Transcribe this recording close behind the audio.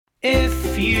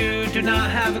If you do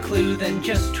not have a clue, then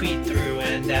just tweet through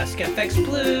and ask FX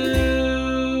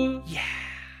Blue. Yeah.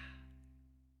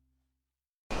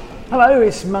 Hello,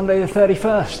 it's Monday the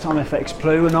 31st. I'm FX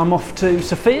Blue and I'm off to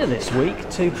Sofia this week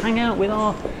to hang out with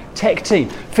our tech team.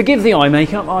 Forgive the eye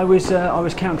makeup, I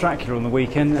was Count Dracula on the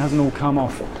weekend, it hasn't all come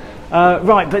off.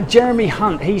 Right, but Jeremy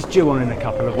Hunt, he's due on in a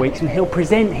couple of weeks and he'll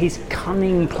present his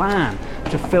cunning plan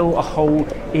to fill a hole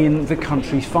in the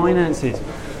country's finances.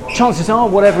 Chances are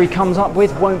whatever he comes up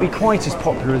with won't be quite as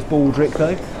popular as Baldrick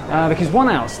though, because one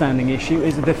outstanding issue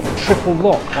is the triple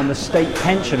lock on the state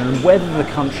pension and whether the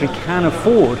country can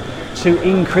afford to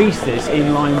increase this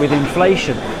in line with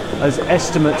inflation, as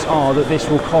estimates are that this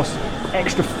will cost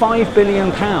extra £5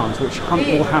 billion, which Hunt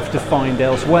will have to find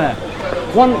elsewhere.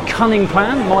 One cunning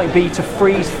plan might be to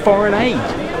freeze foreign aid.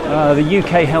 The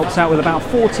UK helps out with about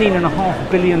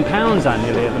 £14.5 billion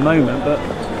annually at the moment, but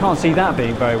can't see that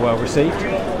being very well received.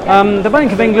 The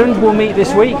Bank of England will meet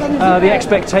this week. The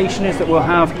expectation is that we'll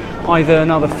have either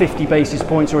another 50 basis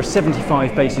points or a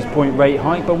 75 basis point rate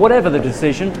hike, but whatever the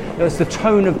decision, it's the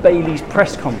tone of Bailey's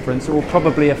press conference that will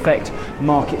probably affect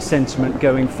market sentiment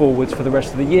going forwards for the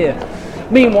rest of the year.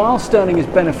 Meanwhile, sterling has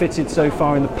benefited so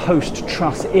far in the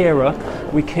post-Truss era.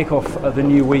 We kick off the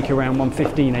new week around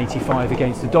 115.85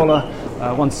 against the dollar,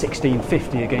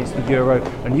 116.50 against the euro,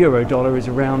 and euro dollar is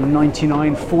around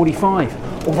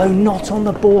 99.45. Although not on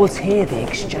the boards here, the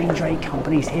exchange rate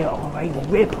companies here are a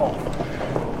rip-off.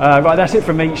 Right, that's it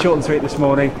from me, short and sweet this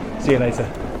morning. See you later.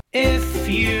 If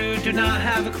you do not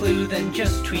have a clue, then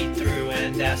just tweet through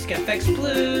and ask FX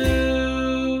Blue.